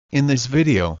In this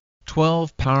video,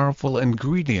 12 powerful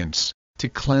ingredients to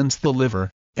cleanse the liver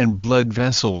and blood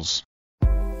vessels.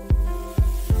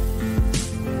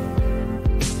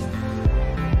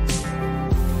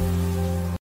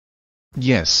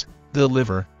 Yes, the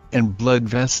liver and blood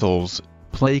vessels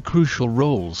play crucial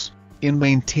roles in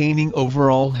maintaining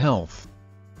overall health.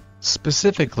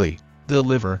 Specifically, the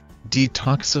liver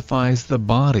detoxifies the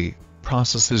body,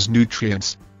 processes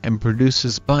nutrients, and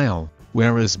produces bile,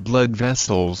 whereas blood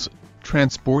vessels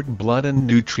transport blood and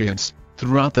nutrients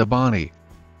throughout the body.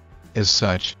 As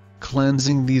such,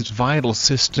 cleansing these vital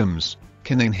systems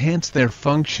can enhance their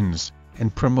functions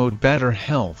and promote better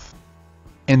health.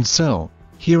 And so,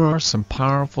 here are some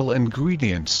powerful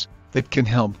ingredients that can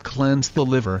help cleanse the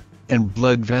liver and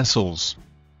blood vessels.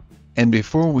 And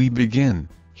before we begin,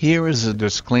 here is a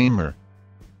disclaimer.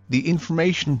 The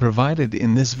information provided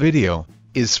in this video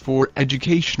is for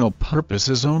educational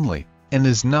purposes only, and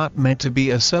is not meant to be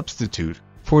a substitute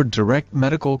for direct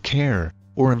medical care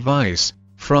or advice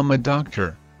from a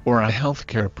doctor or a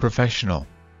healthcare professional.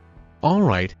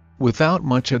 Alright, without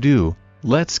much ado,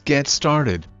 let's get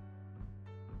started.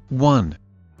 1.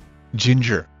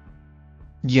 Ginger.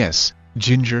 Yes,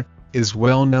 ginger is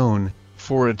well known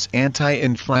for its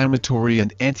anti-inflammatory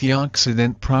and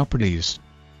antioxidant properties.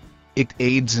 It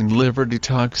aids in liver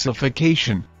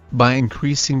detoxification by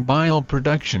increasing bile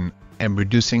production and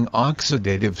reducing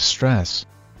oxidative stress.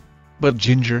 But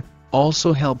ginger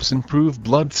also helps improve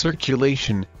blood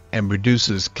circulation and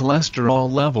reduces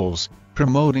cholesterol levels,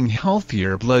 promoting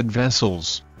healthier blood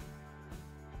vessels.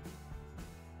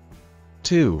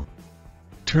 2.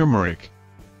 Turmeric.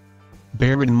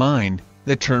 Bear in mind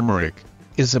that turmeric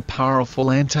is a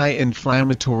powerful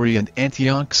anti-inflammatory and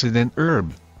antioxidant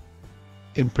herb.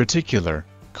 In particular,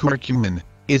 curcumin,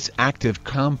 its active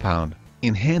compound,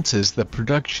 enhances the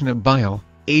production of bile,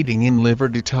 aiding in liver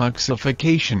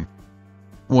detoxification.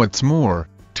 What's more,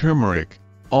 turmeric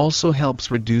also helps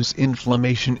reduce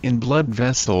inflammation in blood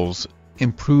vessels,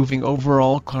 improving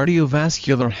overall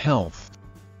cardiovascular health.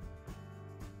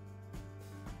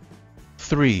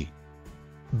 3.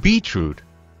 Beetroot.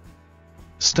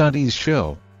 Studies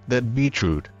show that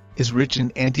beetroot is rich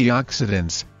in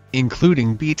antioxidants,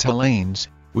 including betalains,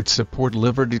 which support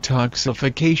liver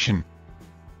detoxification.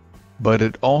 But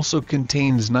it also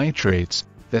contains nitrates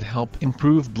that help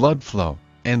improve blood flow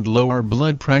and lower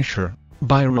blood pressure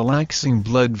by relaxing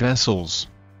blood vessels.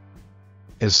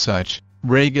 As such,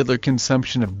 regular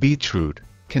consumption of beetroot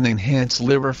can enhance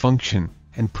liver function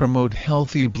and promote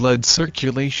healthy blood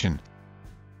circulation.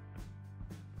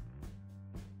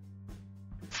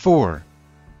 4.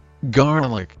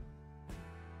 Garlic.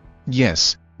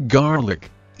 Yes, garlic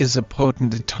is a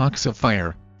potent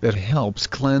detoxifier that helps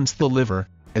cleanse the liver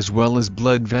as well as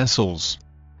blood vessels.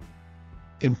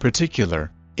 In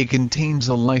particular, it contains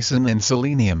allicin and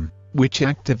selenium, which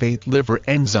activate liver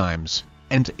enzymes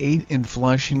and aid in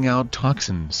flushing out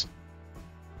toxins.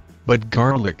 But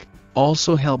garlic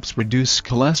also helps reduce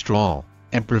cholesterol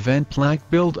and prevent plaque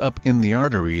buildup in the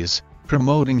arteries,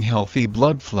 promoting healthy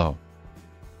blood flow.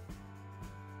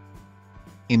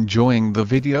 Enjoying the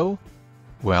video?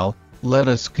 Well, let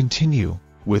us continue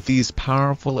with these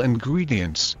powerful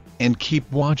ingredients and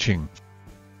keep watching.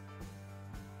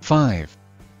 5.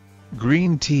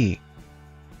 Green tea.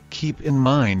 Keep in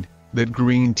mind that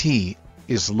green tea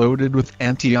is loaded with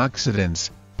antioxidants,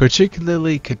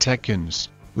 particularly catechins,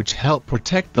 which help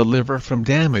protect the liver from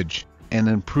damage and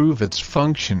improve its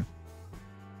function.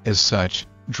 As such,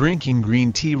 drinking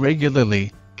green tea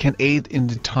regularly can aid in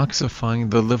detoxifying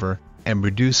the liver and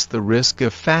reduce the risk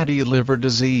of fatty liver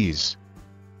disease.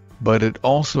 But it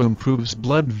also improves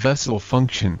blood vessel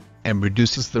function and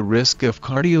reduces the risk of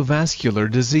cardiovascular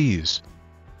disease.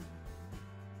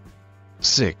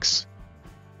 6.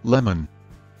 Lemon.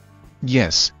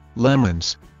 Yes,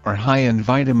 lemons are high in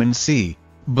vitamin C,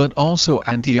 but also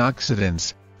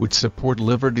antioxidants, which support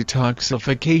liver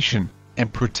detoxification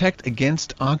and protect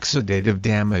against oxidative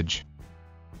damage.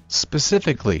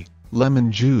 Specifically,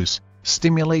 lemon juice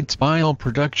stimulates bile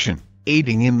production,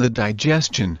 aiding in the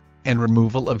digestion and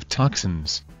removal of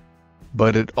toxins.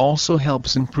 But it also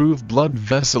helps improve blood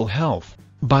vessel health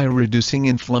by reducing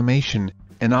inflammation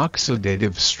and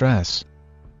oxidative stress.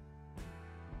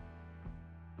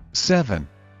 7.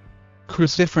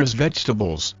 Cruciferous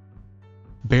vegetables.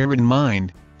 Bear in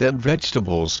mind that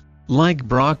vegetables like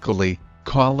broccoli,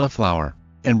 cauliflower,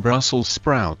 and Brussels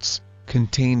sprouts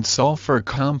contain sulfur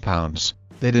compounds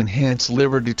that enhance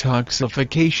liver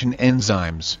detoxification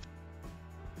enzymes.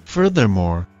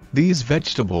 Furthermore, these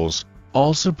vegetables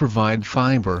also provide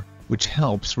fiber, which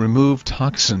helps remove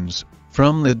toxins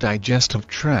from the digestive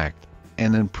tract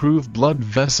and improve blood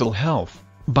vessel health,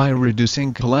 by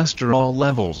reducing cholesterol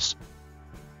levels.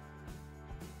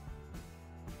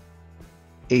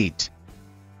 8.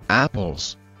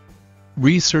 Apples.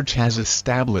 Research has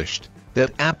established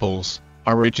that apples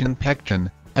are rich in pectin,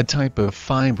 a type of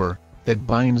fiber that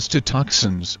binds to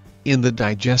toxins in the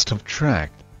digestive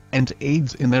tract and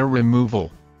aids in their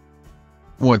removal.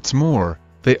 What's more,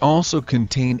 they also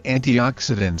contain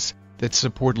antioxidants that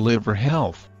support liver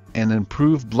health and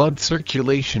improve blood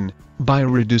circulation by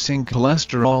reducing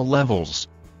cholesterol levels.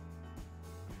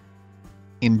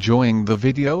 Enjoying the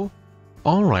video?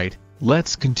 Alright,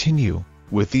 let's continue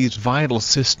with these vital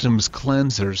systems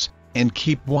cleansers, and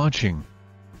keep watching.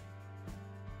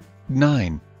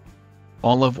 9.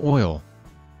 Olive oil.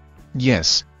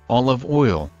 Yes, olive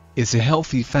oil is a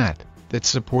healthy fat that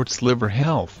supports liver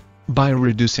health by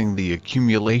reducing the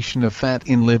accumulation of fat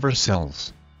in liver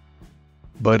cells.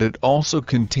 But it also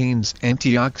contains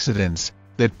antioxidants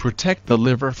that protect the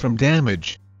liver from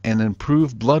damage and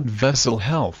improve blood vessel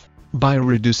health by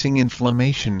reducing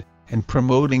inflammation and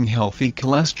promoting healthy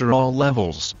cholesterol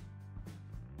levels.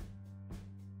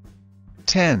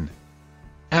 10.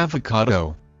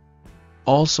 Avocado.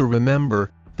 Also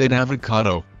remember that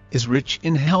avocado is rich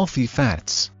in healthy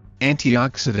fats,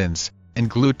 antioxidants, and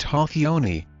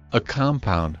glutathione, a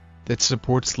compound that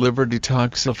supports liver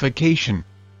detoxification.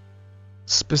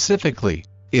 Specifically,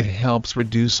 it helps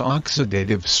reduce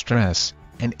oxidative stress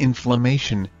and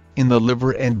inflammation in the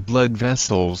liver and blood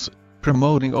vessels,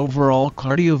 promoting overall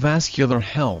cardiovascular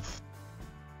health.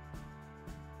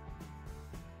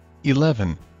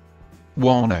 11.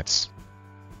 Walnuts.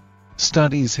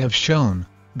 Studies have shown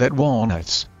that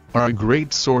walnuts are a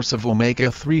great source of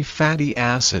omega-3 fatty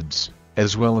acids,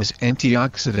 as well as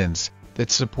antioxidants that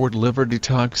support liver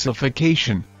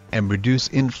detoxification and reduce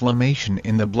inflammation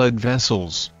in the blood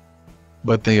vessels.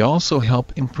 But they also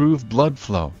help improve blood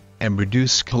flow and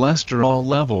reduce cholesterol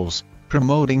levels,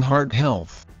 promoting heart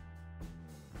health.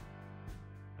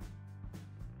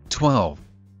 12.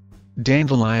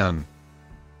 Dandelion.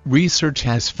 Research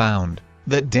has found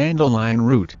that dandelion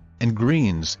root and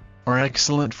greens are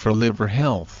excellent for liver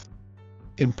health.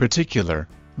 In particular,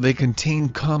 they contain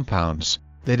compounds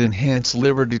that enhance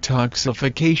liver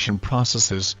detoxification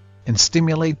processes and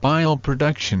stimulate bile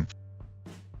production.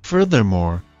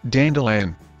 Furthermore,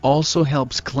 dandelion also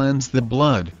helps cleanse the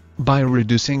blood by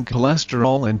reducing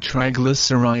cholesterol and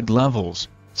triglyceride levels,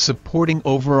 supporting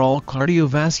overall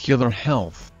cardiovascular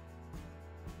health.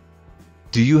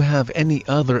 Do you have any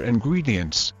other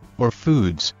ingredients or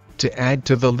foods to add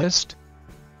to the list?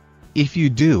 If you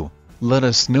do, let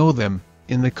us know them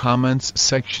in the comments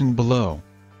section below.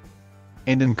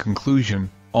 And in conclusion,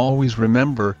 always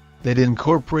remember that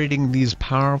incorporating these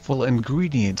powerful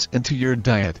ingredients into your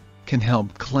diet can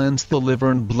help cleanse the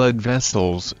liver and blood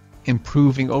vessels,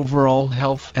 improving overall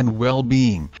health and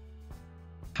well-being.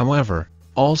 However,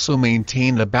 also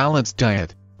maintain a balanced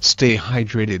diet, stay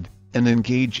hydrated, and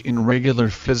engage in regular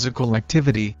physical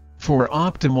activity for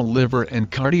optimal liver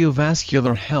and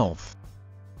cardiovascular health.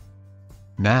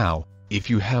 Now, if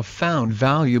you have found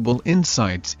valuable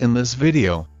insights in this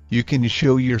video, you can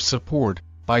show your support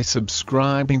by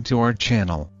subscribing to our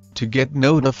channel to get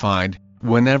notified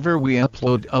whenever we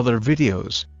upload other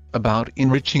videos about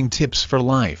enriching tips for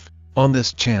life on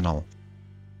this channel.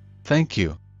 Thank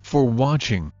you for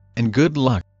watching, and good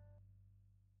luck.